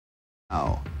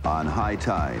Now on High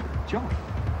Tide.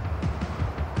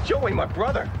 Joey, my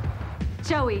brother.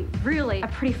 Joey, really? A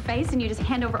pretty face and you just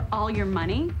hand over all your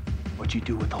money? What'd you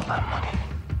do with all that money?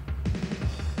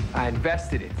 I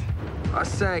invested it. I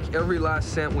sank every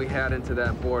last cent we had into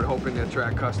that board, hoping to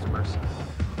attract customers.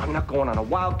 I'm not going on a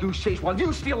wild goose chase while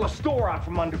you steal a store out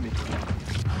from under me.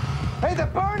 Hey, they're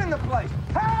burning the place.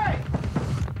 Hey!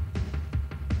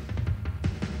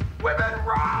 We've been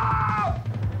robbed!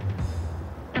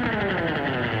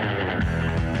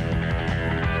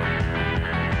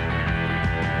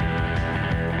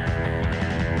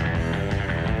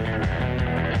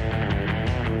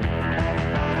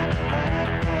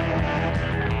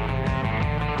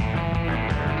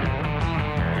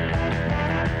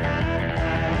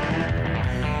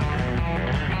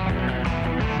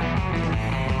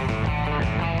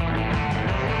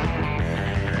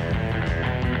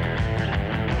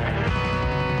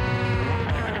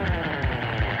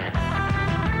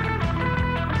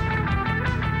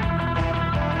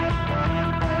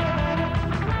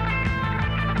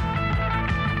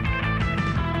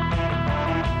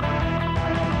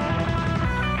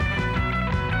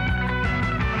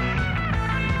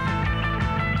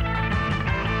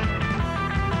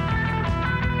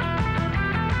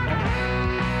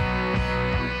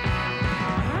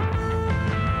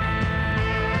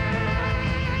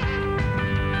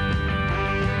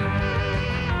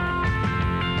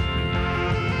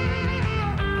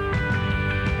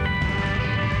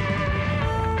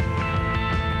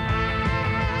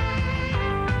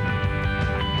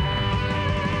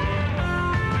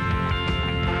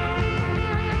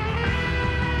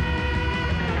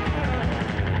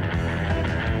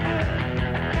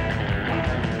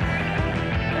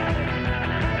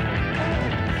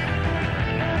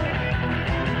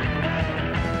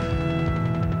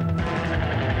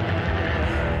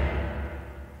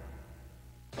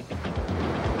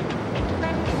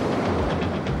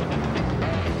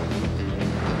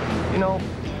 You know,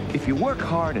 if you work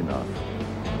hard enough,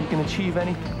 you can achieve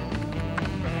anything.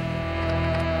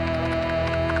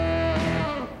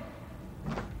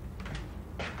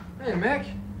 Hey, Mick.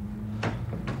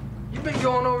 You been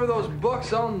going over those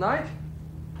books all night?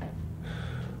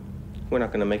 We're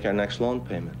not gonna make our next loan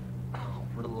payment. Oh,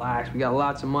 relax. We got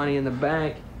lots of money in the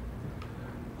bank.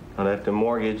 Not after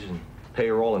mortgage and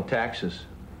payroll and taxes.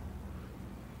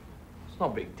 It's no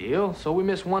big deal. So we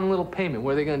miss one little payment.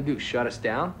 What are they gonna do, shut us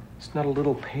down? It's not a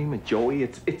little payment, Joey.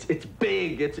 It's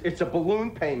big. It's a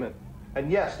balloon payment.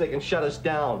 And yes, they can shut us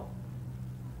down.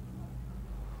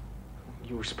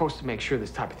 You were supposed to make sure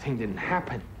this type of thing didn't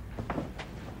happen.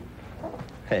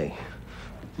 Hey,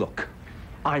 look,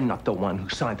 I'm not the one who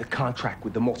signed the contract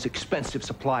with the most expensive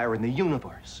supplier in the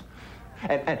universe.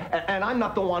 And I'm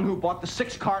not the one who bought the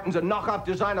 6 cartons of knockoff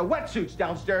designer wetsuits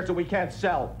downstairs that we can't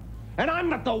sell. And I'm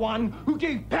not the one who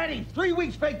gave Petty 3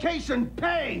 weeks vacation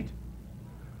paid.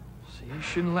 So you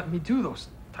shouldn't let me do those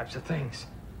types of things.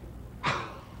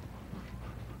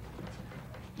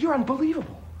 You're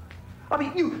unbelievable. I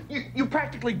mean, you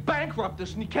practically bankrupt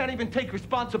us and you can't even take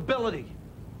responsibility.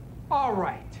 All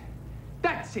right.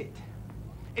 That's it.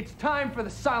 It's time for the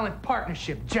silent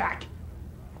partnership, Jack.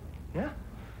 Yeah?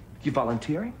 You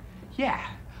volunteering? Yeah.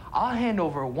 I'll hand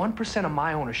over 1% of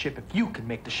my ownership if you can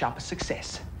make the shop a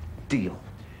success. Deal.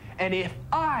 And if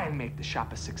I make the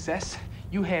shop a success,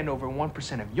 you hand over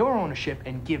 1% of your ownership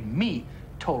and give me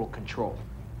total control.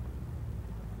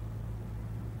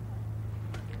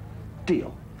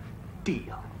 Deal.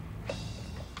 Deal.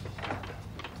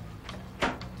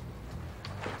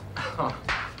 Huh.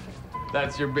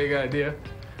 That's your big idea?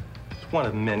 It's one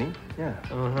of many, yeah.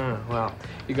 Uh-huh. Well,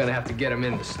 you're gonna have to get them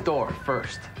in the store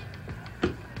first.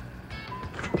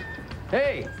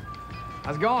 Hey,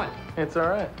 how's it going? It's all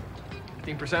right.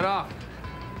 15% off.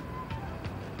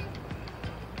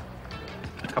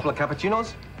 A couple of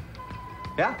cappuccinos?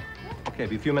 Yeah? Okay,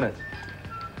 be a few minutes.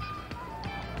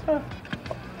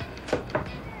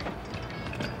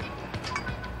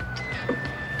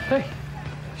 Hey,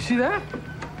 you see that?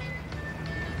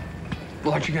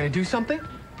 Well, aren't you gonna do something?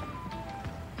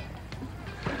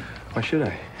 Why should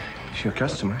I? He's your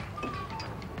customer.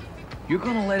 You're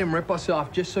gonna let him rip us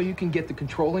off just so you can get the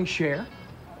controlling share?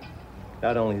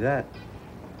 Not only that,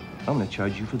 I'm gonna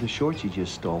charge you for the shorts you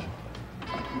just stole.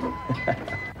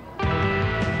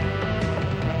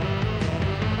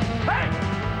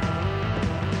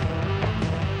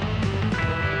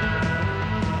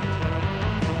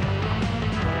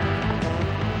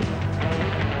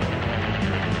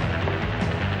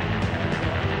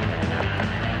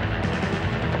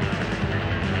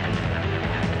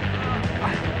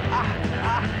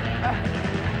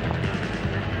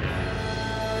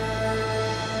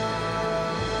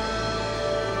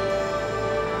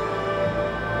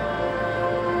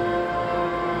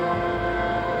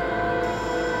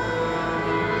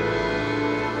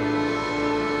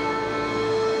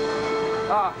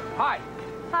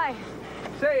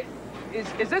 Say, is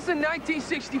this a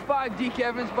 1965 Deke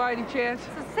Evans by any chance?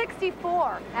 It's a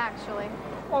 64, actually.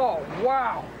 Oh,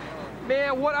 wow.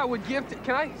 Man, what I would give to...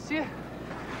 Can I see it?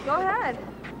 Go ahead.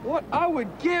 What I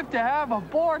would give to have a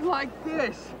board like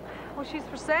this. Well, she's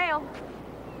for sale.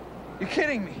 You're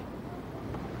kidding me.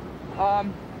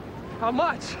 How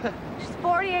much? She's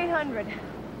 $4,800.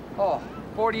 Oh,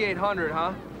 4,800,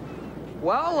 huh?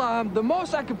 Well, the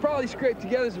most I could probably scrape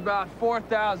together is about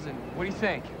 4,000. What do you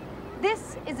think?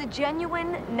 This is a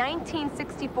genuine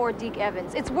 1964 Deke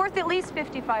Evans. It's worth at least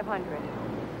 $5,500.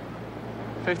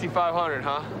 5,500,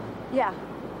 huh? Yeah.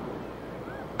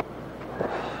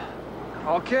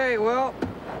 Okay, well,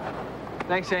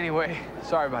 thanks anyway.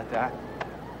 Sorry about that.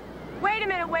 Wait a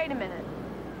minute, wait a minute.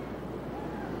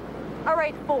 All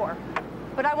right, 4.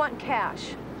 But I want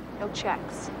cash, no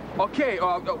checks. Okay,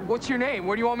 what's your name?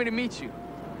 Where do you want me to meet you?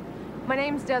 My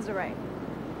name's Desiree.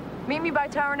 Meet me by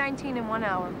Tower 19 in 1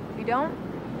 hour. If you don't,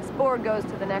 this board goes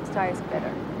to the next highest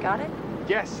bidder. Got it?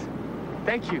 Yes.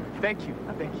 Thank you, thank you,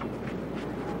 thank you.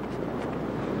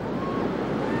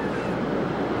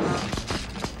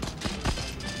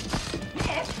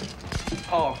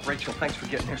 Oh, Rachel, thanks for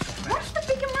getting here so fast. What's the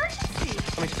big emergency?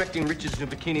 I'm expecting Rich's new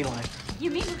bikini line. You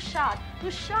mean Rashad?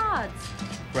 Rashad's.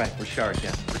 Right, Richard,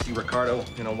 yeah. Ricky, Ricardo,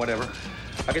 you know, whatever.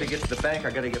 I gotta get to the bank.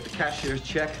 I gotta get the cashier's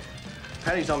check.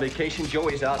 Patty's on vacation.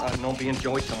 Joey's out. I don't know, being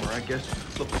Joey somewhere, I guess.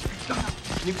 Look,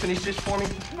 can you finish this for me?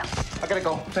 No. I gotta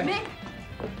go. Thanks. Mick?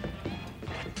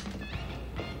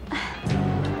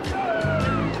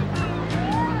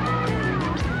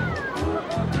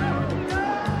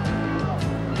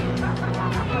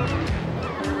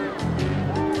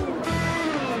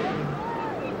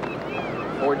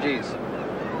 G's.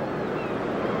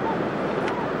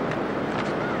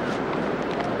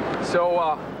 So,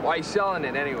 why are you selling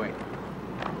it anyway?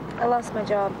 I lost my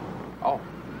job. Oh.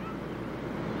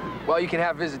 Well, you can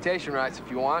have visitation rights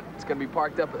if you want. It's gonna be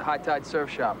parked up at High Tide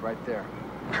Surf Shop right there.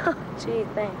 Gee,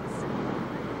 thanks.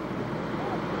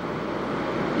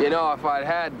 You know, if I'd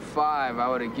had 5, I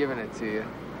would have given it to you.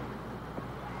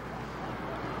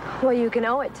 Well, you can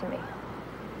owe it to me.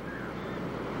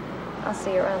 I'll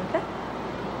see you around, okay?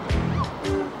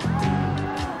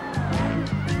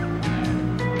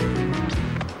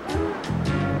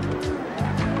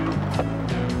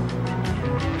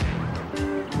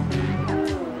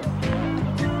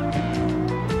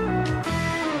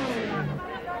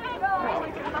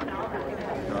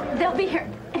 They'll be here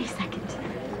any second.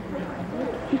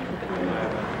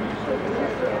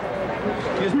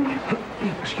 Excuse me?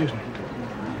 Excuse me.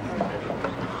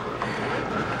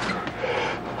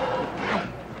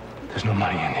 There's no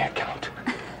money in the account.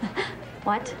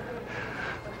 What?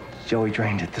 Joey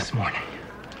drained it this morning.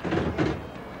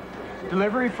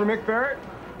 Delivery for Mick Barrett?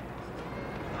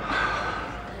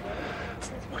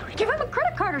 Give him a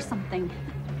credit card or something.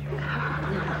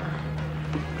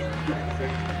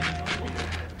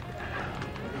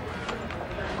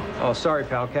 Oh, sorry,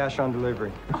 pal. Cash on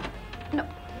delivery. Oh, no,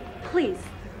 please.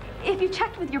 If you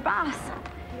checked with your boss,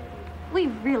 we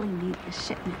really need this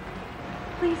shipment.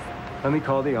 Please. Let me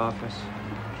call the office.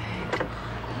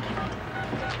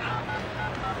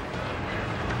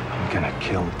 I'm gonna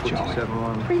kill Joey.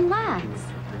 271. Relax.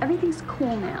 Everything's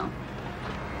cool now.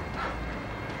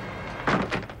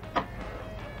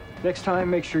 Next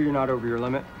time, make sure you're not over your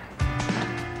limit.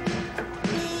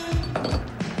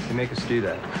 They make us do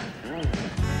that.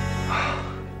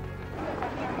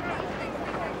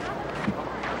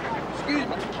 Excuse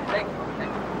me.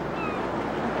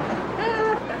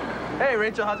 Hey,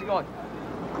 Rachel, how's it going?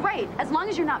 Great, as long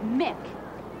as you're not Mick.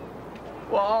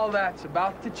 Well, all that's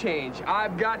about to change.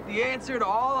 I've got the answer to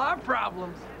all our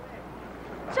problems.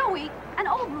 Joey, an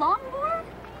old longboard?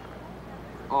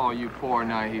 Oh, you poor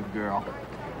naive girl.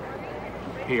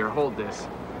 Here, hold this.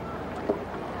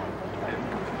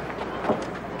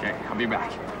 Okay, I'll be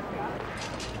back.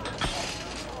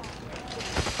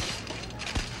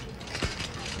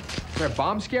 Is there a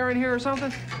bomb scare in here or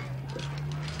something?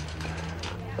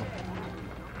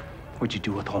 What'd you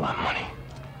do with all that money?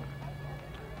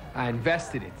 I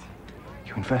invested it.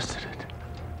 You invested it?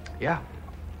 Yeah.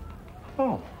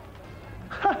 Oh.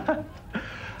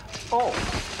 Oh.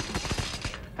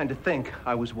 And to think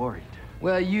I was worried.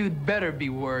 Well, you'd better be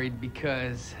worried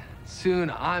because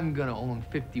soon I'm gonna own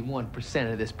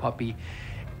 51% of this puppy,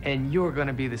 and you're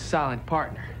gonna be the silent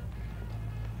partner.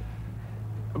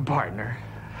 Partner.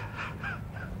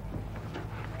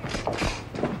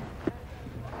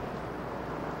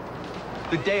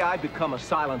 The day I become a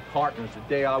silent partner is the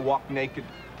day I walk naked.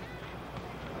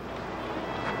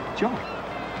 Joey.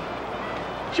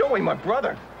 Joey, my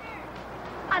brother.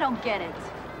 I don't get it.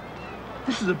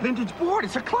 This is a vintage board.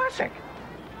 It's a classic.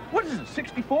 What is it,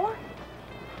 64?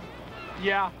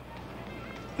 Yeah.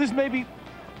 There's maybe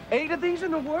 8 of these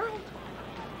in the world?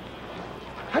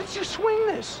 How did you swing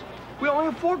this? We only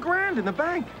have $4 grand in the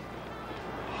bank.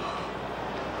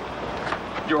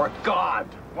 You're a god.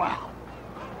 Wow.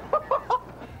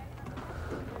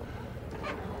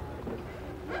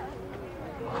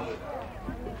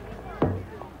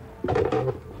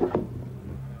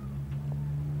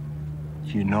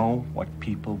 You know what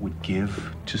people would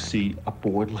give to see a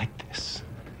board like this?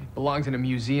 It belongs in a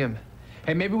museum.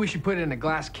 Hey, maybe we should put it in a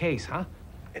glass case, huh?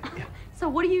 So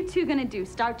what are you two gonna do?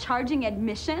 Start charging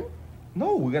admission?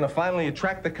 No, we're gonna finally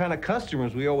attract the kind of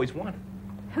customers we always wanted.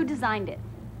 Who designed it?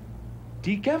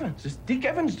 Deke Evans. Deke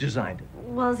Evans designed it.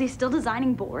 Well, is he still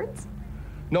designing boards?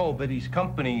 No, but his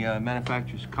company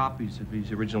manufactures copies of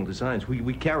his original designs.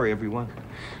 We carry every one.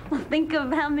 Well, think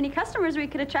of how many customers we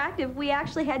could attract if we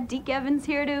actually had Deke Evans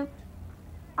here to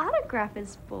autograph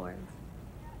his boards.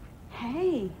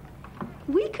 Hey,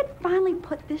 we could finally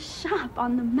put this shop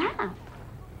on the map.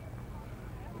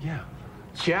 Yeah.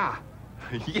 Yeah.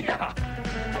 Yeah.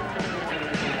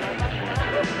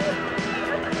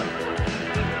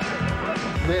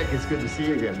 Mick, it's good to see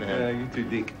you again, man. You too,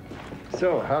 Deke.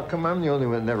 So, how come I'm the only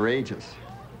one that never ages?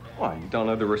 Why, you don't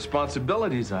know the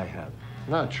responsibilities I have.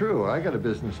 Not true. I got a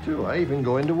business, too. I even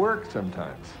go into work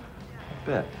sometimes. I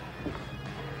bet.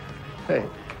 Hey,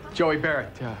 Joey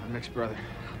Barrett, Mick's brother.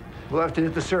 we'll have to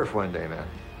hit the surf one day, man.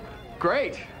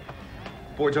 Great.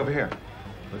 Board's over here.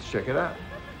 Let's check it out.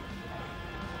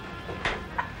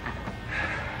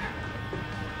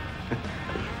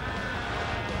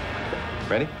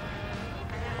 Ready?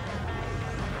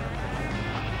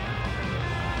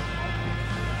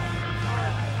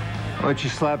 Why don't you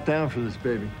slap down for this,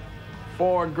 baby?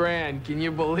 $4 grand, can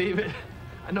you believe it?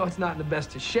 I know it's not in the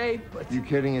best of shape, but... You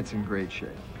kidding? It's in great shape.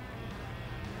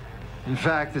 In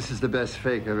fact, this is the best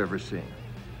fake I've ever seen.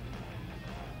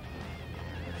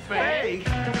 Fake?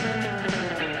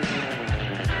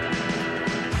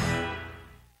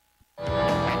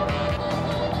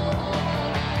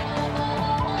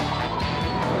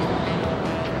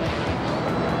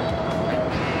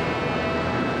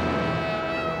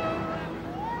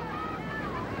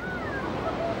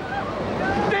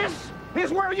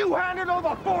 Is where you handed over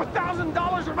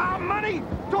 $4,000 of our money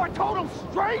to a total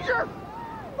stranger?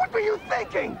 What were you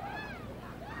thinking?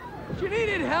 She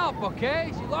needed help,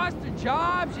 okay? She lost her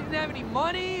job, she didn't have any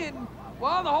money, and,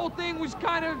 well, the whole thing was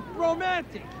kind of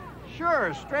romantic.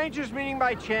 Sure, strangers meeting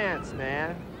by chance,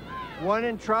 man. One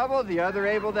in trouble, the other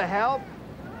able to help.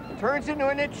 Turns into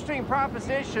an interesting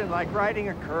proposition, like riding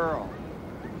a curl.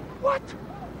 What?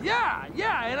 Yeah,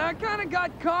 and I kind of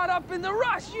got caught up in the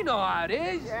rush. You know how it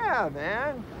is. Yeah,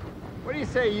 man. What do you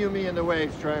say you, me, and the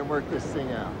waves try and work this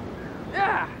thing out?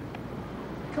 Yeah.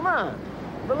 Come on,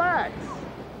 relax.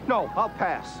 No, I'll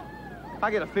pass. I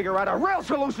gotta figure out a real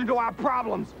solution to our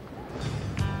problems.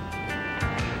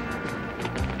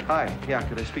 Hi, yeah,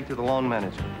 could I speak to the loan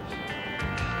manager?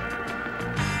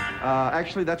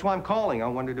 Actually, that's why I'm calling. I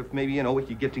wondered if maybe, we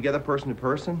could get together person to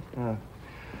person.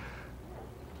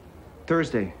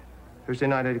 Thursday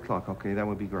night, 8 o'clock. Okay, that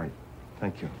would be great.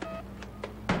 Thank you.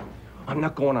 I'm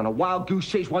not going on a wild goose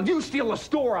chase while you steal the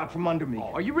store out from under me.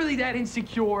 Oh, are you really that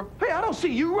insecure? Hey, I don't see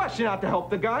you rushing out to help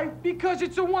the guy. Because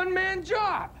it's a one-man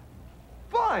job.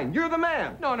 Fine, you're the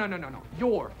man. No.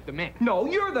 You're the man. No,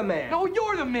 you're the man. No,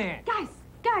 you're the man.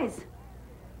 Guys.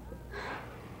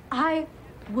 I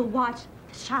will watch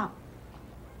the shop.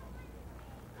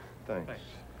 Thanks.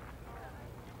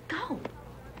 Go.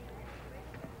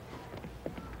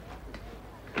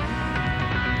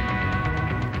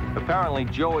 Apparently,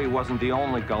 Joey wasn't the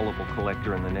only gullible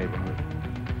collector in the neighborhood.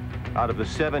 Out of the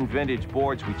 7 vintage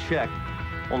boards we checked,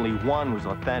 only 1 was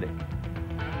authentic.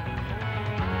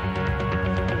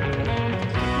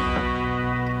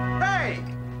 Hey!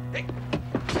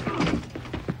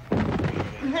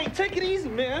 Hey, take it easy,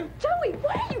 man. Joey,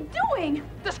 what are you doing?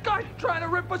 This guy's trying to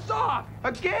rip us off.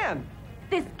 Again!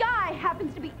 This guy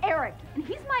happens to be Eric, and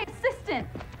he's my assistant.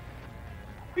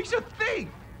 He's a thief!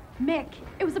 Mick,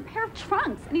 it was a pair of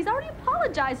trunks, and he's already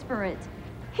apologized for it.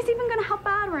 He's even gonna help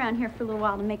out around here for a little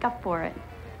while to make up for it.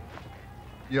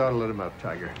 You ought to let him up,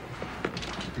 Tiger.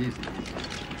 Easy.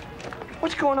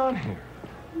 What's going on here?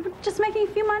 We're just making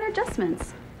a few minor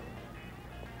adjustments.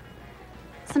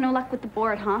 So no luck with the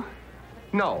board, huh?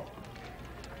 No.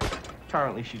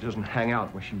 Apparently, she doesn't hang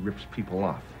out where she rips people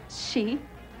off. She?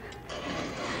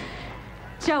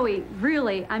 Joey,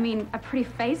 really? I mean, a pretty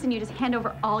face and you just hand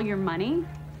over all your money?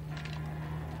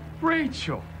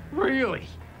 Rachel, really?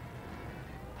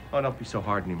 Oh, don't be so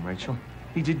hard on him, Rachel.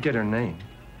 He did get her name.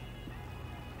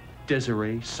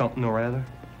 Desiree something or other?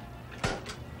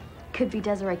 Could be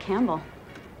Desiree Campbell.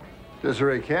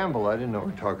 Desiree Campbell? I didn't know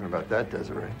we were talking about that,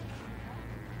 Desiree.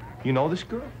 You know this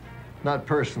girl? Not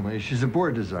personally. She's a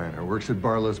board designer, works at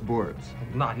Barlow's Boards.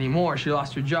 Not anymore. She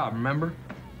lost her job, remember?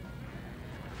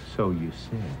 So you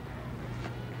said.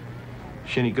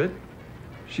 She any good?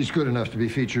 She's good enough to be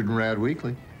featured in Rad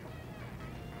Weekly.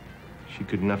 She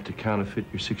good enough to counterfeit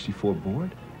your 64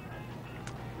 board?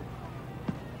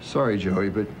 Sorry, Joey,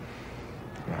 but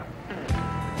yeah.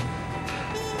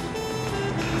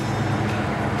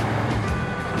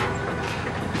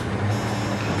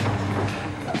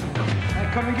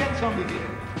 Come and get some, Mickey.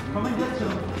 Come and get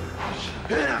some.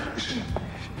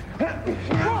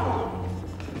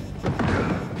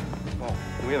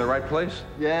 Are we in the right place?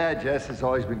 Yeah, Jess has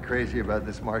always been crazy about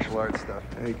this martial arts stuff.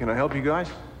 Hey, can I help you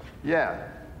guys? Yeah.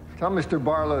 Tell Mr.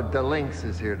 Barlow DeLinks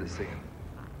is here to see him.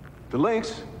 The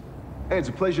Lynx? Hey, it's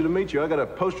a pleasure to meet you. I got a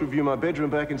poster review in my bedroom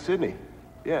back in Sydney.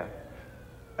 Yeah.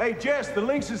 Hey, Jess, the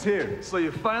Lynx is here. So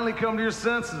you finally come to your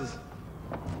senses.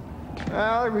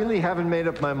 Well, I really haven't made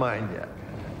up my mind yet.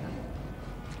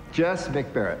 Jess,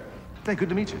 Mick Barrett. Hey, good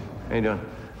to meet you. How you doing?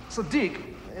 So,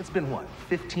 Deke, it's been what,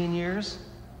 15 years?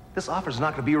 This offer's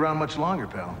not gonna be around much longer,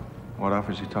 pal. What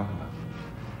offers you talking about?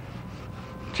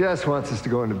 Jess wants us to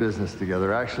go into business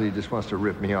together. Actually, he just wants to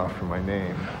rip me off for my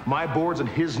name. My board's in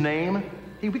his name?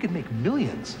 Hey, we could make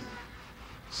millions.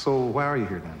 So why are you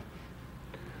here then?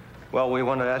 Well, we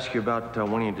wanted to ask you about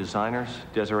one of your designers,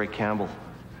 Desiree Campbell.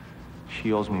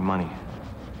 She owes me money.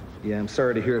 Yeah, I'm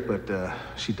sorry to hear it, but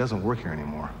she doesn't work here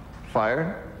anymore.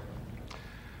 Fired?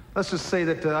 Let's just say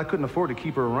that I couldn't afford to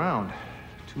keep her around.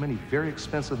 Too many very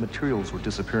expensive materials were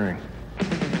disappearing.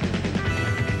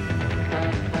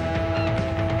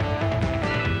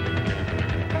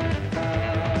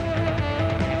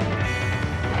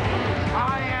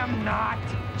 I am not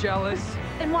jealous.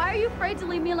 Then why are you afraid to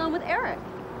leave me alone with Eric?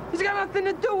 He's got nothing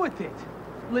to do with it.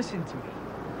 Listen to me.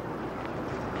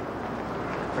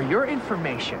 For your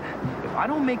information, if I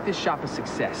don't make this shop a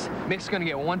success, Mick's gonna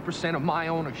get 1% of my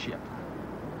ownership.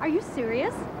 Are you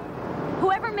serious?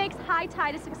 Whoever makes High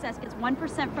Tide a success gets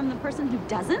 1% from the person who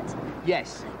doesn't?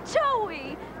 Yes.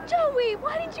 Joey! Joey,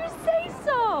 why didn't you say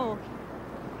so?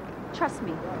 Trust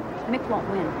me, Mick won't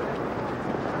win.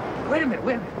 Wait a minute,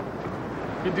 wait a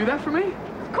minute. You do that for me?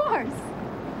 Of course.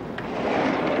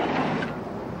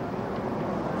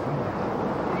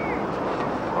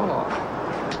 Oh.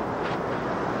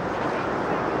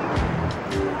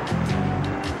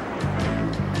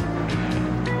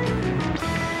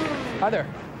 Hi there.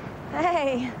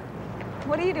 Hey,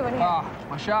 what are you doing here?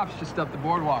 My shop's just up the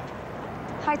boardwalk.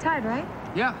 High Tide, right?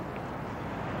 Yeah.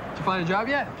 Did you find a job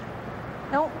yet?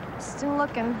 Nope, still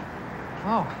looking.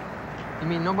 Oh. You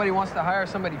mean nobody wants to hire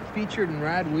somebody featured in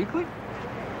Rad Weekly?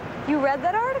 You read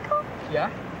that article? Yeah.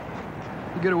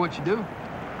 You good at what you do?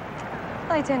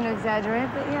 I tend to exaggerate,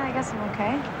 but yeah, I guess I'm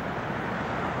okay.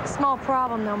 Small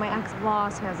problem, though. My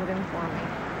ex-boss has it in for me.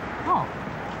 Oh.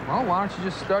 Well, why don't you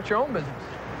just start your own business?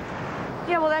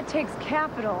 Yeah, well, that takes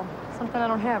capital. Something I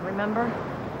don't have, remember?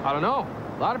 I don't know.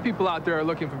 A lot of people out there are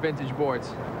looking for vintage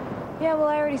boards. Yeah, well,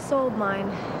 I already sold mine.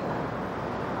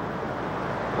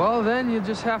 Well, then you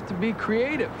just have to be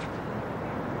creative.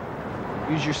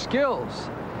 Use your skills.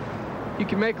 You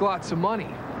can make lots of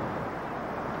money.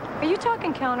 Are you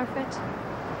talking counterfeit?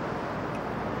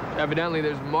 Evidently,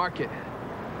 there's a market.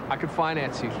 I could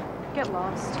finance you. Get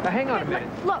lost. Now, hang on a minute.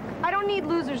 Look, I don't need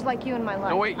losers like you in my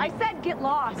life. No, wait. I said get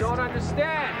lost. You don't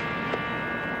understand.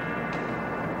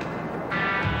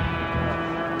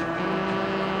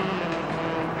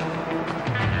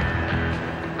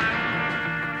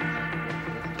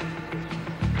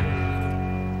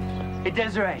 Hey,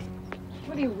 Desiree.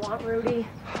 What do you want, Rudy?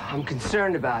 I'm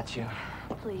concerned about you.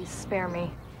 Please, spare me.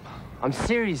 I'm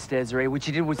serious, Desiree. What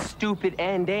you did was stupid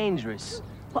and dangerous.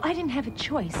 Well, I didn't have a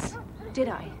choice, did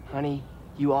I? Honey,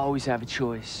 you always have a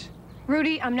choice.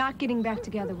 Rudy, I'm not getting back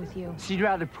together with you. So you'd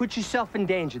rather put yourself in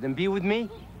danger than be with me?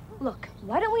 Look,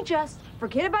 why don't we just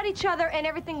forget about each other and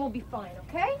everything will be fine,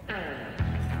 okay?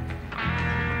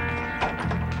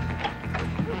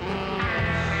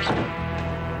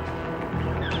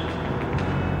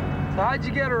 So how'd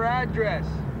you get her address?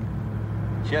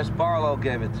 Jess Barlow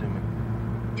gave it to me.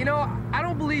 You know, I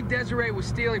don't believe Desiree was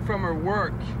stealing from her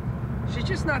work. She's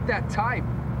just not that type.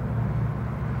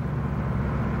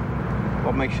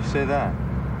 What makes you say that?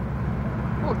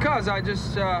 Well, cuz I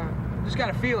just got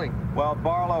a feeling. Well,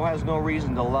 Barlow has no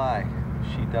reason to lie.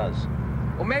 She does.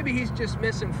 Well, maybe he's just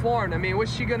misinformed. I mean,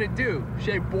 what's she gonna do?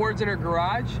 Shave boards in her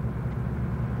garage?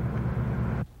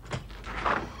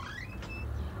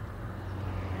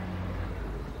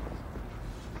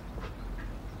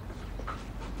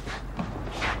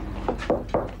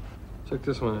 Check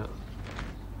this one out.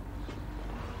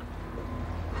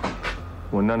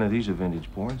 Well, none of these are vintage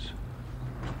boards.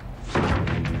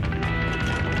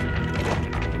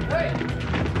 Hey!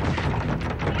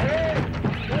 Hey!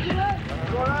 What's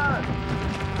going on?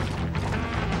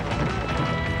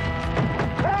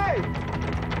 Hey!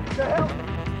 What the hell?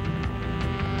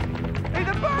 Hey,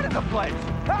 they're burning the place!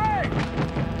 Hey!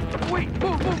 Wait,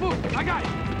 move. I got it.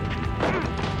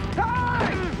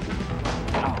 Hey!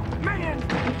 Oh, man.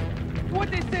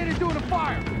 What they say to do in a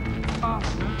fire?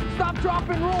 Stop, drop,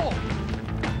 and roll.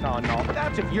 No, but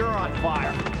that's if you're on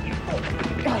fire.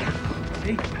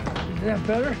 Hey, is that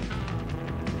better?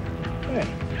 Hey,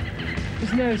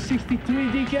 isn't that a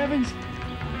 63 Deke Evans?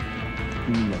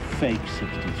 You mean a fake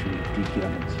 63 Deke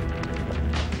Evans?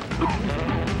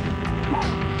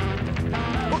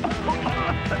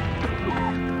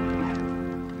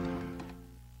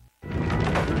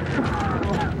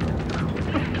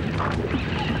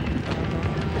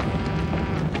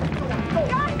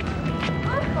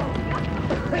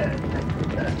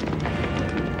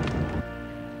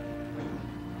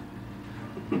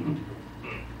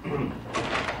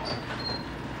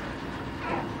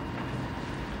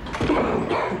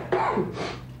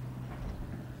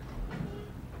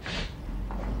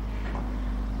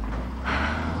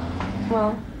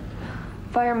 Well,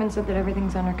 firemen said that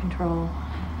everything's under control,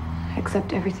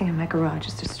 except everything in my garage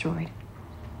is destroyed.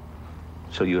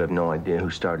 So you have no idea who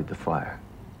started the fire?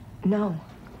 No.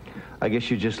 I guess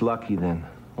you're just lucky then.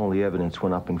 All the evidence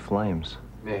went up in flames.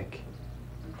 Mick,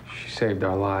 she saved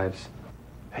our lives.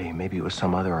 Hey, maybe it was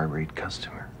some other irate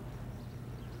customer.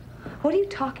 What are you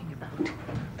talking about?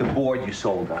 The board you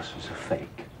sold us was a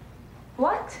fake.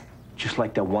 What? Just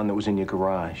like that one that was in your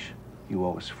garage. You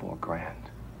owe us $4 grand.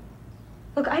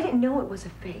 Look, I didn't know it was a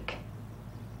fake.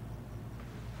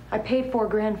 I paid $4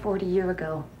 grand for it a year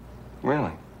ago.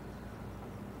 Really?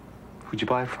 Who'd you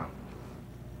buy it from?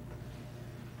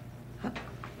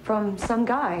 From some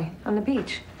guy on the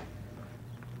beach.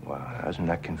 Wow, isn't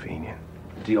that convenient?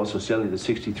 Did he also sell you the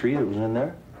 63 that was in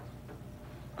there?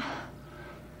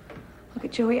 Look,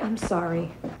 Joey, I'm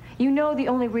sorry. You know the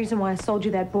only reason why I sold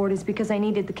you that board is because I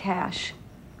needed the cash.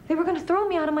 They were gonna throw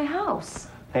me out of my house.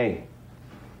 Hey,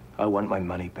 I want my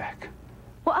money back.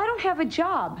 Well, I don't have a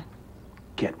job.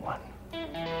 Get one.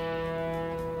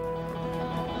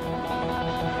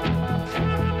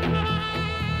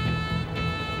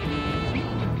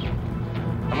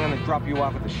 I'm gonna drop you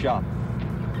off at the shop.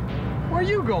 Where are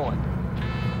you going?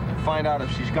 Find out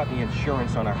if she's got the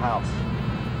insurance on her house.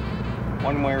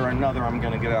 One way or another, I'm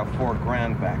gonna get our $4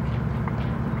 grand back.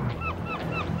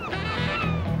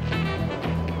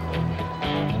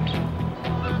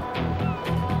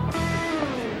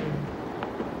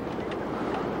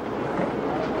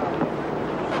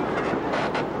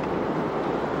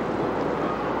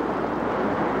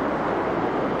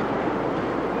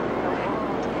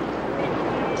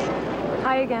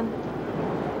 Hi again.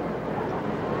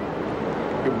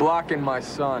 You're blocking my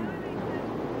son.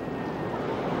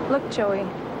 Look, Joey,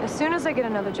 as soon as I get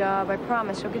another job, I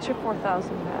promise you'll get your $4,000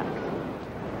 back.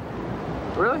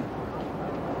 Really?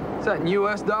 Is that in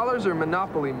US dollars or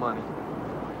Monopoly money?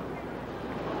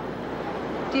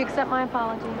 Do you accept my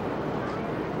apology?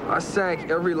 I sank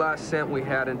every last cent we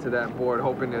had into that board,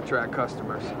 hoping to attract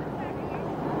customers.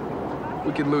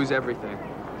 We could lose everything.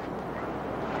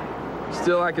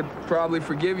 Still, I could probably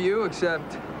forgive you,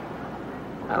 except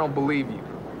I don't believe you.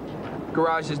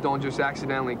 Garages don't just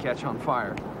accidentally catch on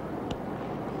fire.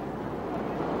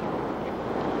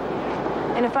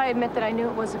 And if I admit that I knew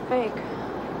it was a fake,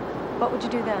 what would you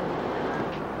do then?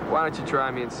 Why don't you try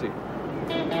me and see?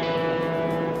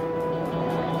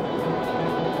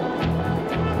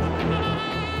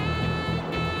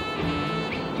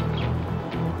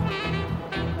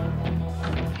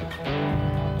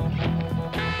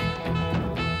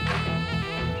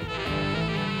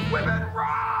 We've been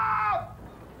robbed!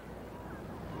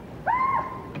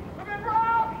 We've been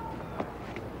robbed!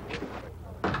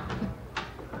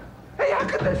 Hey, how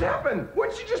could this happen?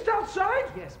 Weren't you just outside?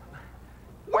 Yes.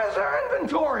 Where's our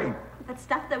inventory? That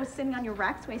stuff that was sitting on your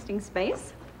rack's wasting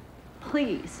space?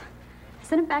 Please,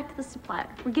 send it back to the supplier.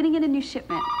 We're getting in a new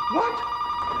shipment. What?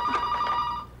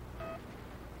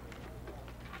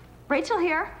 Rachel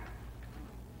here.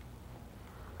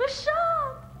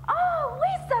 Richard! Oh,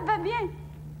 oui, ça va bien.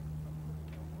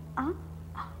 Hein?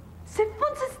 C'est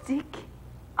fantastique.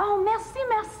 Oh, merci,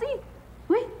 merci.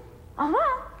 Oui, au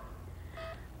revoir.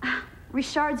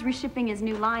 Richard's reshipping his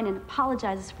new line and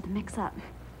apologizes for the mix-up.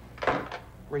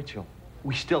 Rachel,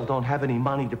 we still don't have any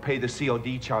money to pay the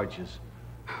COD charges.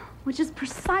 Which is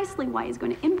precisely why he's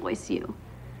going to invoice you.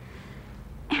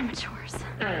 Amateurs.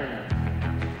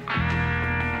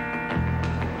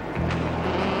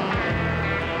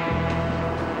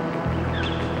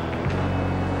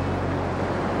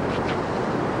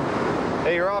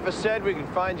 Hey, your office said we could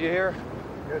find you here.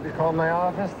 You had to call my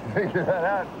office to figure that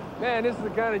out. Man, this is the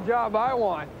kind of job I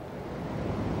want.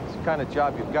 It's the kind of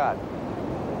job you've got.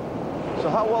 So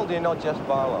how well do you know Jess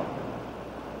Barlow?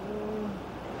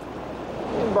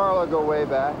 Me and Barlow go way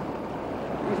back.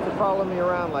 He used to follow me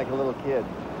around like a little kid.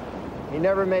 He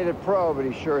never made it pro, but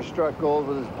he sure struck gold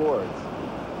with his boards.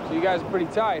 So you guys are pretty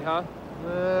tight, huh?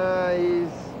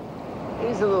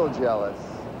 He's a little jealous.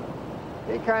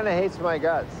 He kind of hates my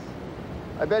guts.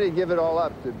 I bet he'd give it all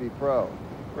up to be pro.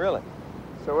 Really?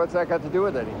 So what's that got to do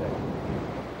with anything?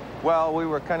 Well, we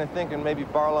were kind of thinking maybe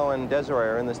Barlow and Desiree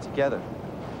are in this together.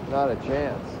 Not a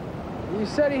chance. You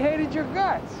said he hated your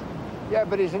guts. Yeah,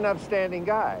 but he's an upstanding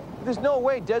guy. There's no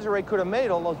way Desiree could have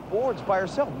made all those boards by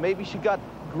herself. Maybe she got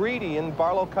greedy and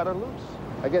Barlow cut her loose.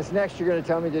 I guess next you're going to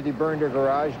tell me that he burned her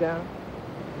garage down?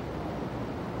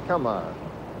 Come on.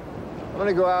 I'm going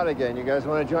to go out again. You guys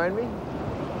want to join me?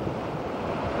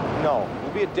 No,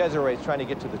 we'll be at Desiree's trying to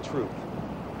get to the truth.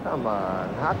 Come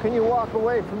on. How can you walk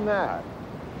away from that?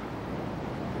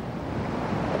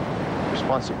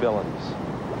 Responsibilities.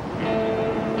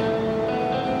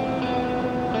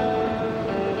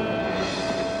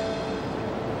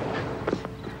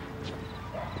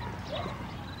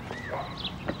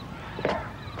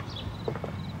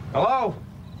 Hello?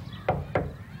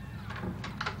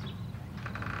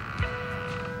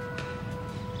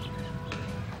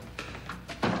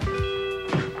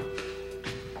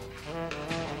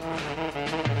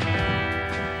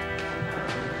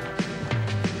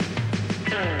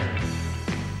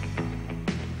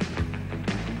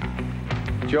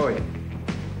 Joey.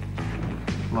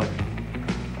 What?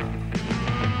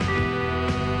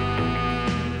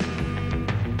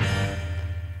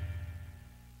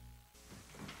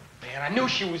 Man, I knew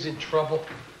she was in trouble.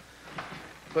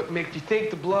 But, Mick, do you think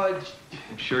the blood...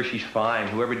 I'm sure she's fine.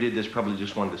 Whoever did this probably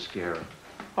just wanted to scare her.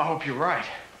 I hope you're right.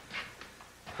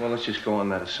 Well, let's just go on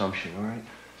that assumption, all right?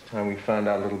 It's time we found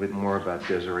out a little bit more about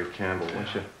Desiree Campbell. Why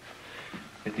don't you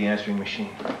hit the answering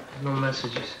machine? No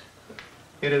messages.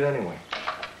 Hit it anyway.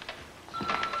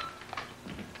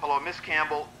 Hello, Miss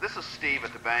Campbell. This is Steve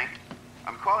at the bank.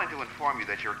 I'm calling to inform you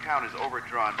that your account is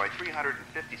overdrawn by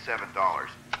 $357.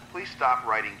 Please stop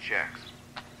writing checks.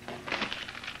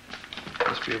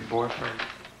 Must be a boyfriend.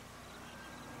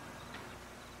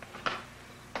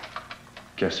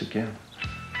 Guess again.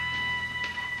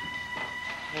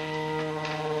 I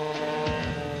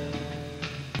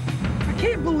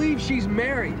can't believe she's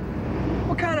married.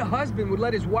 What kind of husband would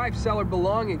let his wife sell her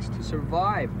belongings to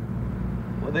survive?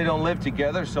 Well, they don't live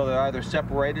together, so they're either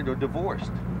separated or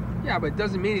divorced. Yeah, but it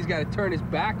doesn't mean he's got to turn his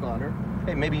back on her.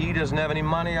 Hey, maybe he doesn't have any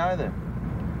money either.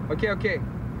 Okay.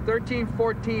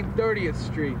 1314 30th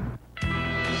Street. Oh,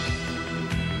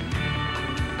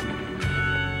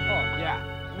 yeah.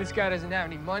 This guy doesn't have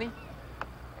any money?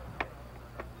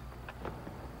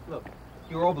 Look,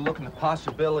 you're overlooking the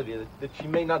possibility that she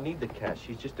may not need the cash.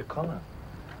 She's just a con.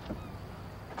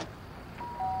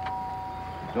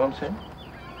 You know what I'm saying?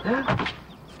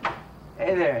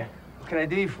 Hey there. What can I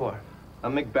do you for?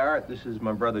 I'm Mick Barrett. This is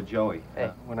my brother, Joey. Hey.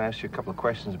 I want to ask you a couple of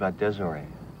questions about Desiree.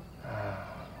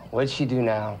 What'd she do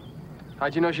now?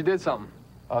 How'd you know she did something?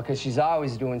 Oh, 'cause she's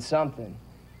always doing something.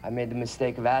 I made the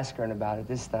mistake of asking her about it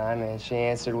this time, and she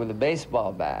answered with a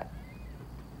baseball bat.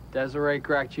 Desiree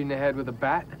cracked you in the head with a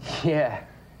bat? Yeah.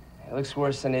 It looks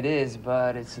worse than it is,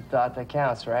 but it's the thought that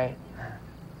counts, right?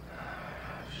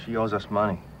 She owes us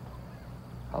money.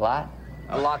 A lot?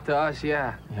 A lot to us,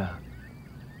 yeah. Yeah.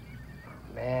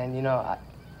 Man, you know,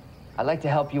 I'd like to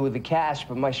help you with the cash,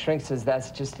 but my shrink says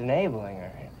that's just enabling her.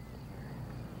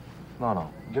 No.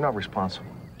 You're not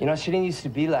responsible. You know, she didn't used to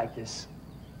be like this.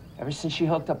 Ever since she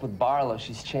hooked up with Barlow,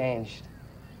 she's changed.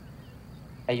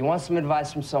 Hey, you want some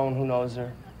advice from someone who knows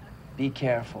her? Be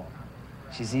careful.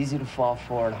 She's easy to fall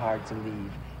for and hard to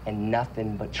leave, and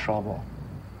nothing but trouble.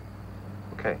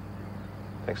 Okay.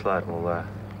 Thanks a lot. We'll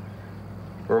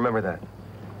remember that.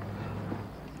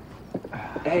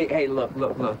 Hey, look.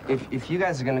 If you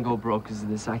guys are gonna go broke because of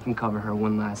this, I can cover her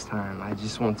one last time. I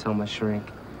just won't tell my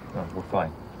shrink. No, we're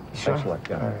fine. Sure? Thanks a lot.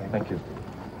 Yeah. All right. Thank you.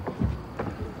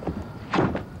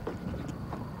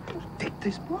 Take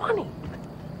this money.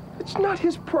 It's not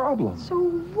his problem.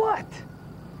 So what?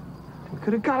 We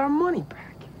could have got our money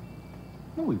back.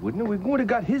 No, we wouldn't. We would have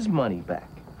got his money back.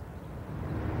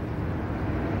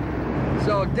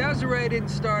 So Desiree didn't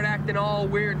start acting all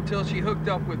weird until she hooked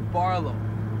up with Barlow.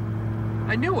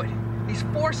 I knew it. He's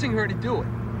forcing her to do it.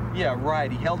 Yeah,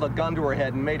 right. He held a gun to her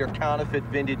head and made her counterfeit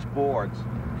vintage boards.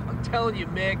 I'm telling you,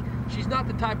 Mick, she's not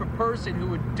the type of person who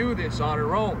would do this on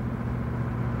her own.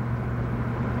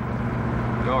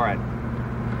 All right.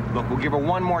 Look, we'll give her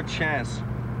one more chance.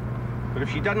 But if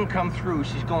she doesn't come through,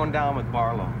 she's going down with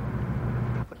Barlow.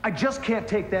 I just can't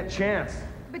take that chance.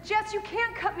 But Jess, you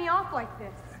can't cut me off like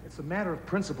this. It's a matter of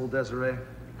principle, Desiree.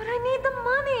 But I need the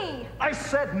money. I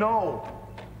said no.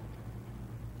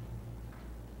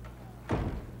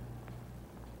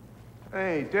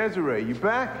 Hey, Desiree, you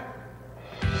back?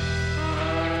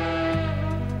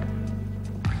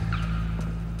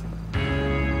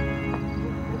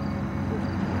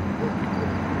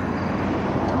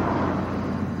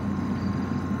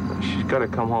 She's got to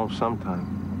come home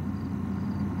sometime.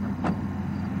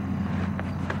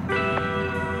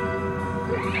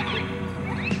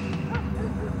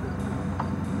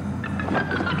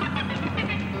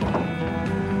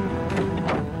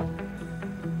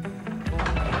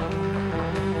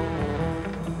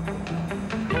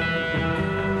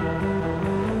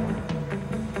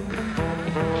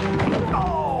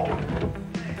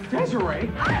 Desiree!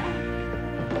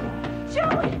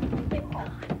 Joey!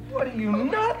 What are you,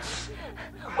 nuts?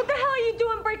 What the hell are you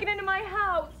doing breaking into my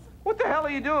house? What the hell are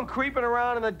you doing creeping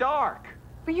around in the dark?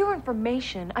 For your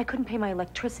information, I couldn't pay my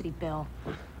electricity bill.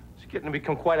 It's getting to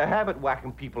become quite a habit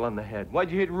whacking people on the head.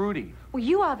 Why'd you hit Rudy? Well,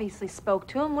 you obviously spoke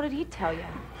to him. What did he tell you?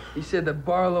 He said that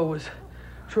Barlow was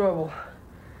trouble.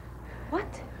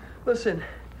 What? Listen,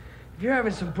 if you're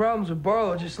having some problems with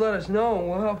Barlow, just let us know and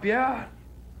we'll help you out.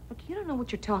 Look, you don't know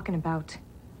what you're talking about.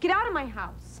 Get out of my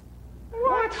house.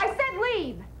 What? I said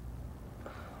leave.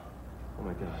 Oh,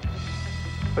 my God.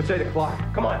 It's 8 o'clock.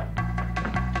 Come on.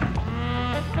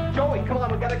 Joey, come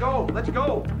on. We gotta go. Let's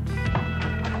go.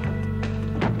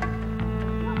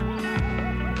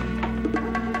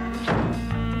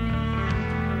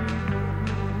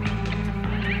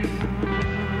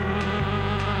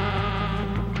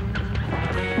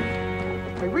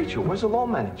 Hey, Rachel, where's the law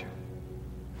manager?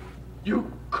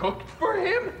 You cooked for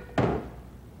him?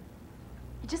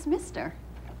 You just missed her.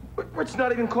 But it's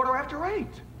not even 8:15.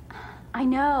 I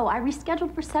know. I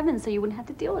rescheduled for 7 so you wouldn't have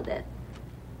to deal with it.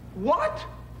 What?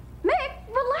 Mick,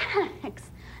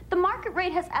 relax. The market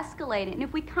rate has escalated, and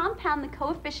if we compound the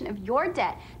coefficient of your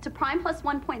debt to prime plus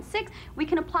 1.6, we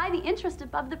can apply the interest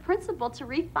above the principal to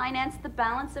refinance the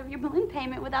balance of your balloon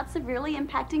payment without severely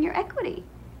impacting your equity.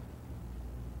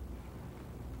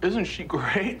 Isn't she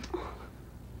great?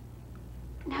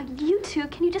 Now, you two,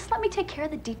 can you just let me take care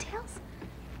of the details?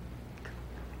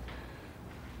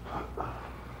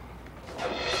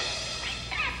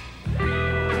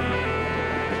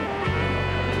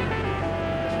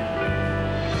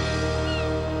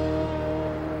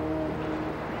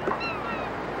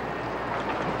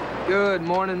 Good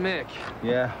morning, Mick.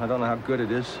 Yeah, I don't know how good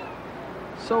it is.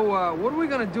 So, what are we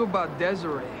gonna do about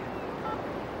Desiree?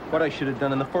 What I should have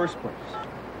done in the first place.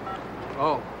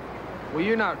 Oh, well,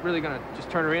 you're not really gonna just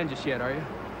turn her in just yet, are you?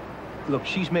 Look,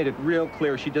 she's made it real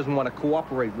clear she doesn't want to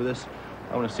cooperate with us.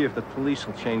 I want to see if the police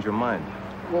will change her mind.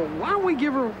 Well, why don't we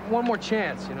give her one more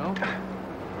chance, you know?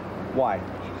 Why?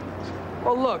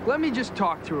 Well, look, let me just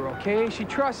talk to her, okay? She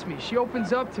trusts me. She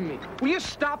opens up to me. Will you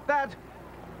stop that?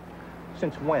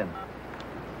 Since when?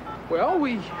 Well,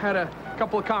 we had a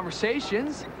couple of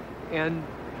conversations, and...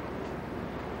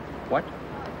 What?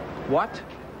 What?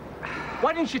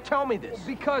 Why didn't you tell me this?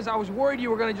 Because I was worried you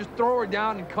were gonna just throw her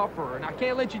down and cuff her, and I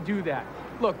can't let you do that.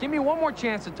 Look, give me one more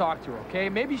chance to talk to her, okay?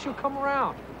 Maybe she'll come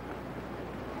around.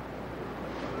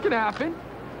 It can happen.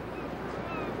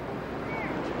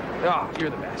 Oh, you're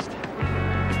the best.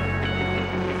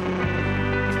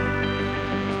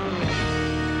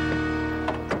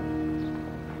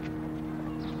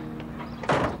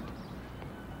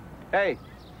 Hey,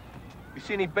 if you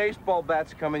see any baseball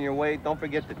bats coming your way, don't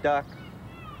forget to duck.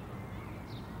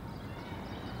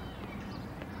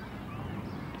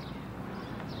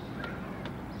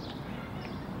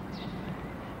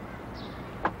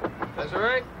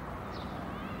 Desiree?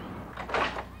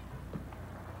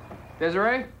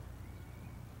 Desiree?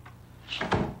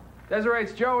 Desiree,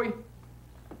 it's Joey.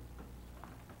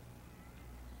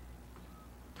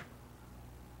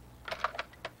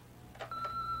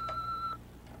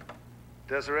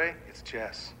 Desiree, it's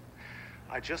Jess.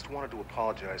 I just wanted to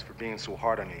apologize for being so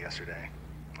hard on you yesterday.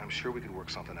 I'm sure we could work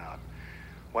something out.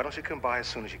 Why don't you come by as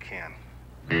soon as you can?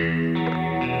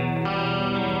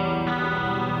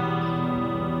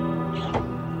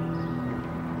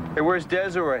 Hey, where's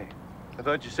Desiree? I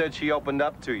thought you said she opened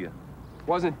up to you.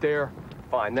 Wasn't there.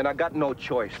 Fine, then I got no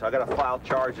choice. I gotta file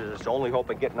charges. It's the only hope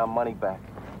of getting our money back.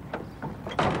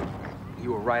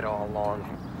 You were right all along.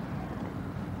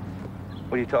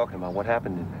 What are you talking about? What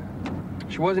happened in there?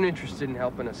 She wasn't interested in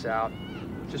helping us out.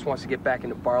 Just wants to get back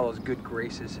into Barlow's good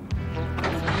graces.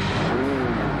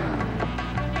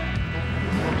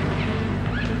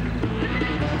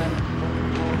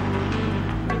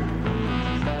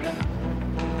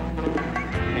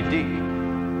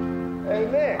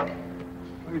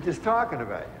 We were just talking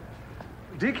about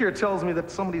you. Deke here tells me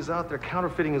that somebody's out there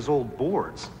counterfeiting his old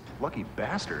boards. Lucky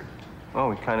bastard. Oh,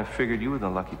 we kind of figured you were the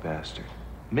lucky bastard.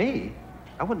 Me?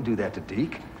 I wouldn't do that to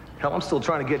Deke. Hell, I'm still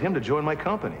trying to get him to join my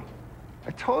company.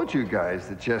 I told you guys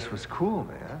that Jess was cool,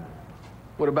 man.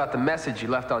 What about the message you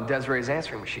left on Desiree's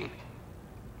answering machine?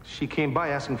 She came by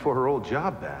asking for her old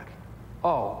job back.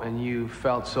 Oh, and you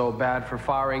felt so bad for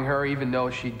firing her, even though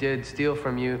she did steal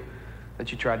from you,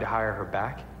 that you tried to hire her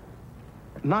back?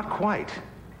 Not quite.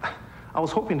 I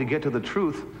was hoping to get to the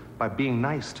truth by being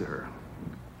nice to her.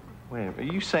 Wait, are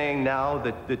you saying now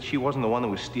that she wasn't the one that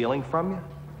was stealing from you?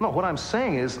 No, what I'm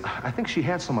saying is, I think she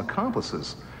had some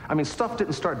accomplices. I mean, stuff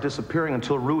didn't start disappearing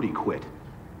until Rudy quit.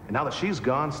 And now that she's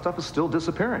gone, stuff is still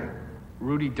disappearing.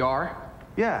 Rudy Dar?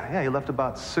 Yeah, he left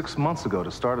about 6 months ago to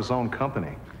start his own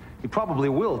company. He probably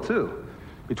will, too.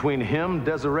 Between him,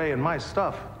 Desiree, and my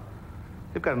stuff,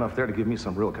 they've got enough there to give me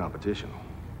some real competition.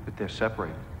 But they're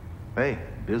separated. Hey,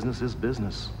 business is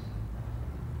business.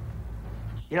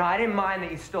 You know, I didn't mind that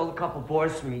you stole a couple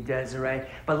boards from me, Desiree,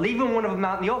 but leaving one of them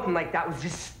out in the open like that was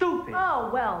just stupid.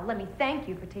 Oh, well, let me thank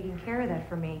you for taking care of that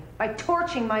for me by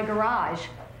torching my garage.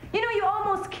 You know, you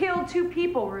almost killed 2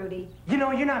 people, Rudy. You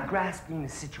know, you're not grasping the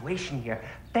situation here.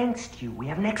 Thanks to you, we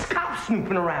have an ex-cop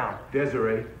snooping around.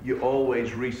 Desiree, you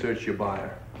always research your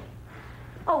buyer.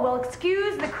 Oh, well,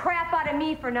 excuse the crap out of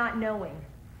me for not knowing.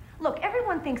 Look,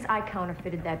 everyone thinks I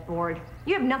counterfeited that board.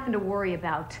 You have nothing to worry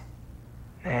about.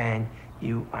 Man,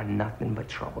 you are nothing but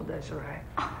trouble, Desiree.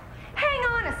 Oh, hang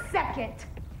on a second.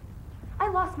 I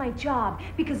lost my job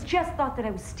because Jess thought that I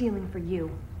was stealing for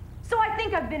you. So I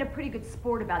think I've been a pretty good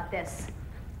sport about this.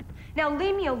 Now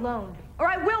leave me alone, or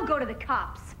I will go to the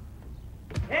cops.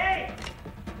 Hey!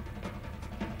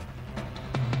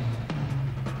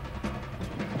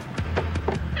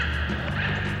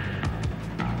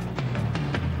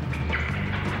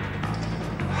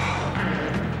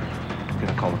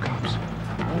 Gonna call the cops.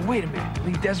 Oh, wait a minute.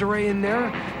 Leave Desiree in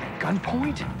there?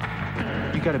 Gunpoint?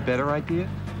 You got a better idea?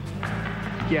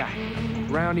 Yeah.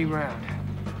 Roundy round.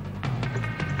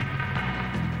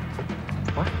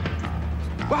 What?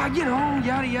 Well, you know,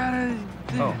 yada yada.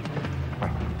 Oh.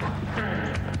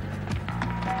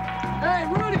 Hey,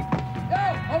 Rudy!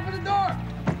 Yo, open the door!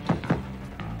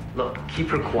 Look, keep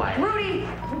her quiet. Rudy,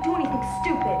 don't do anything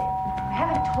stupid. I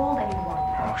haven't told anyone.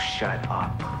 Oh, shut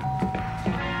up.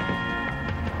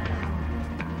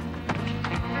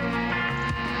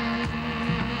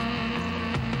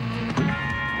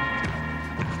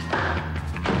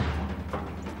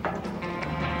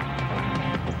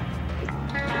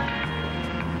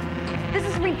 This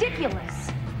is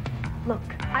ridiculous. Look,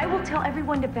 I will tell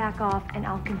everyone to back off and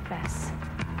I'll confess.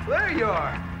 There you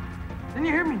are. Didn't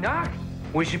you hear me knock?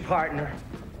 Where's your partner?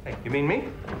 Hey, you mean me?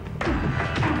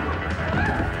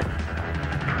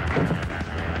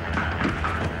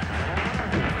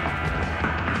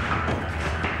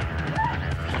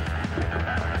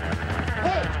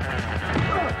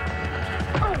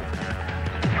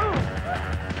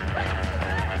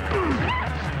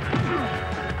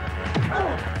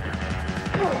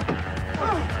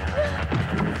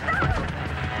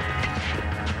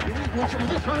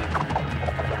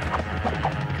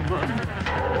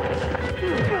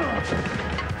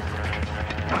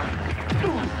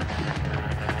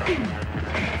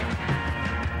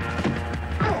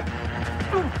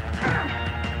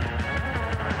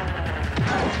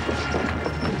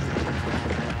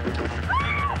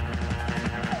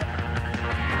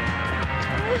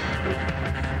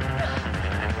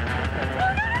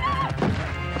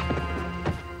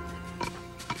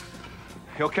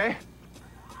 You okay?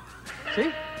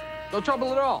 See? No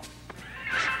trouble at all.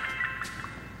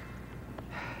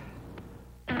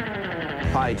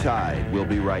 High Tide. We'll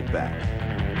be right back.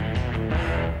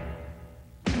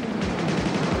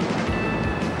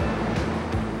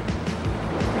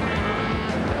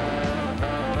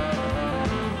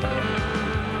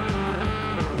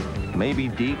 Maybe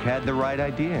Deke had the right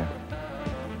idea.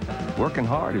 Working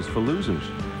hard is for losers.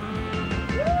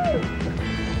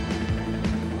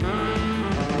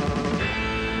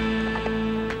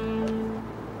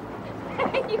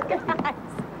 You guys,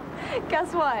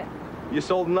 guess what? You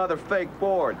sold another fake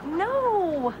board.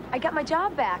 No, I got my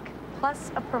job back,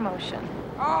 plus a promotion.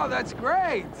 Oh, that's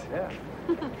great. Yeah.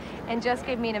 And Jess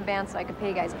gave me an advance so I could pay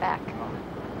you guys back.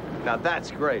 Now that's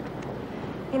great.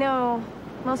 You know,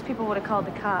 most people would have called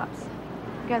the cops.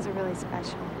 You guys are really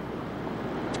special.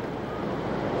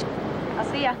 I'll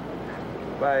see ya.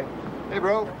 Bye. Hey,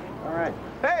 bro. All right.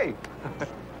 Hey!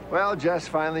 Well, Jess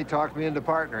finally talked me into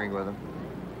partnering with him.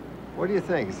 What do you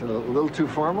think? Is it a little too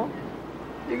formal?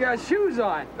 You got shoes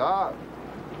on. Dog.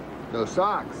 No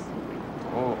socks.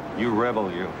 Oh, you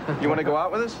rebel, you. You want to go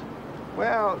out with us?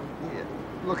 Well, yeah,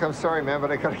 look, I'm sorry, man,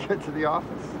 but I gotta get to the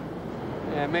office.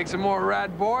 Yeah, make some more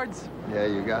rad boards. Yeah,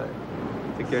 you got it.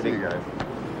 Take care, See you Dick. guys.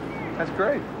 That's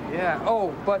great. Yeah.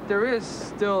 Oh, but there is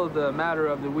still the matter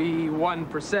of the wee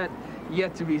 1%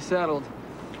 yet to be settled.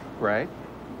 Right?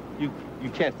 You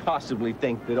can't possibly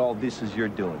think that all this is your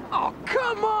doing. Oh,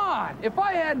 come on! If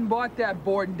I hadn't bought that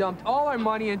board and dumped all our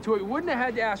money into it, we wouldn't have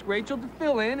had to ask Rachel to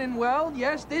fill in, and well,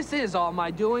 yes, this is all my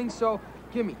doing, so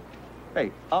gimme.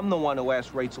 Hey, I'm the one who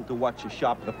asked Rachel to watch your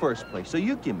shop in the first place, so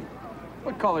you give me.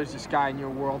 What color's the sky in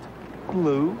your world?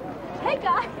 Blue. Hey,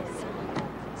 guys.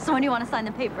 So when do you want to sign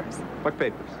the papers? What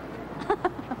papers?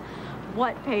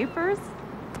 What papers?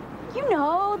 You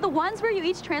know, the ones where you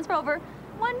each transfer over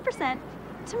 1%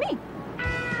 to me.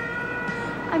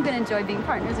 I'm gonna enjoy being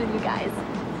partners with you guys.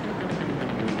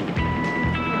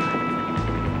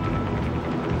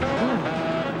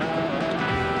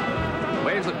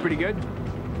 Waves look pretty good.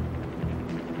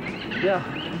 Yeah.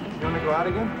 You want to go out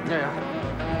again? Yeah.